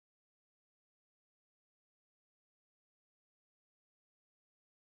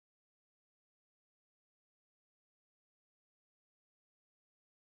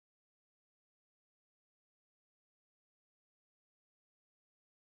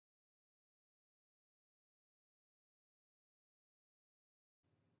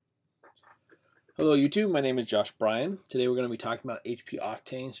Hello YouTube, my name is Josh Bryan. Today we're going to be talking about HP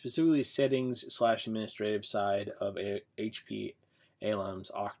Octane, specifically settings / administrative side of HP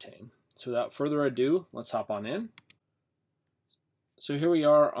ALM's Octane. So without further ado, let's hop on in. So here we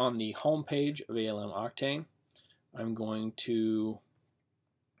are on the home page of ALM Octane. I'm going to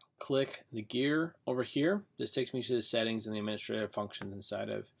click the gear over here. This takes me to the settings and the administrative functions inside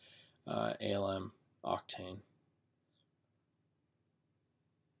of ALM Octane.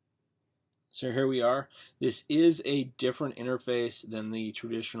 So here we are. This is a different interface than the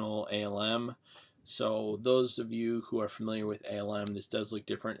traditional ALM. So those of you who are familiar with ALM, this does look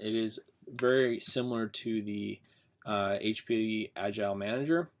different. It is very similar to the HP Agile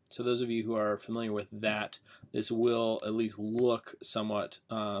Manager. So those of you who are familiar with that, this will at least look somewhat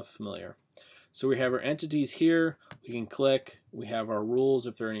familiar. So we have our entities here. We can click. We have our rules.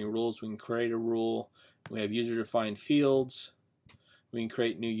 If there are any rules, we can create a rule. We have user-defined fields. We can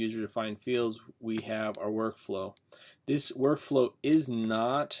create new user-defined fields. We have our workflow. This workflow is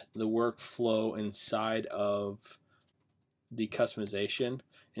not the workflow inside of the customization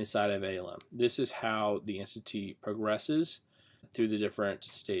inside of ALM. This is how the entity progresses through the different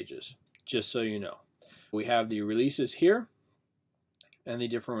stages, just so you know. We have the releases here and the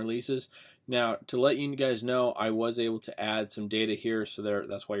different releases. Now, to let you guys know, I was able to add some data here, so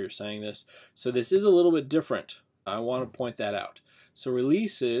that's why you're saying this. So this is a little bit different. I want to point that out. So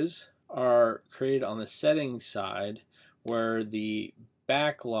releases are created on the settings side, where the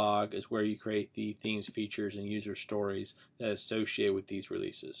backlog is where you create the themes, features, and user stories that associate with these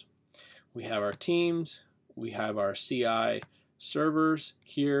releases. We have our teams, we have our CI servers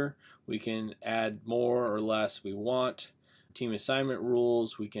here. We can add more or less we want. Team assignment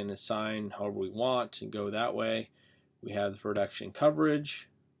rules, we can assign however we want and go that way. We have the production coverage.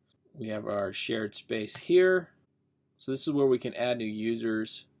 We have our shared space here. So this is where we can add new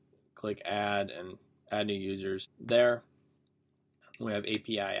users. Click add and add new users there. We have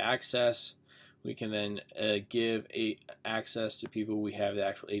API access. We can then give access to people. We have the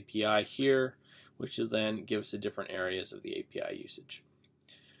actual API here, which is then gives us the different areas of the API usage.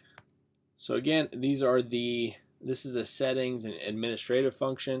 So again, this is a settings and administrative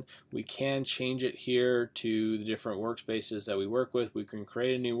function. We can change it here to the different workspaces that we work with. We can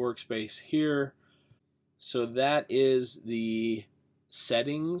create a new workspace here. So that is the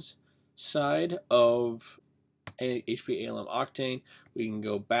settings side of HP ALM Octane. We can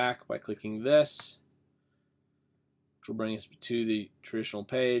go back by clicking this, which will bring us to the traditional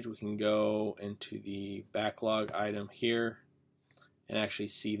page. We can go into the backlog item here and actually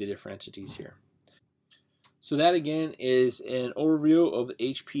see the different entities here. So that again is an overview of the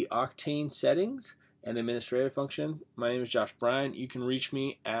HP Octane settings and administrative function. My name is Josh Bryan. You can reach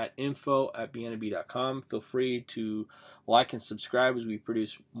me at info@bienabee.com. Feel free to like and subscribe as we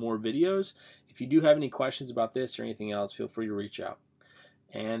produce more videos. If you do have any questions about this or anything else, feel free to reach out.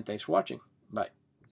 And thanks for watching. Bye.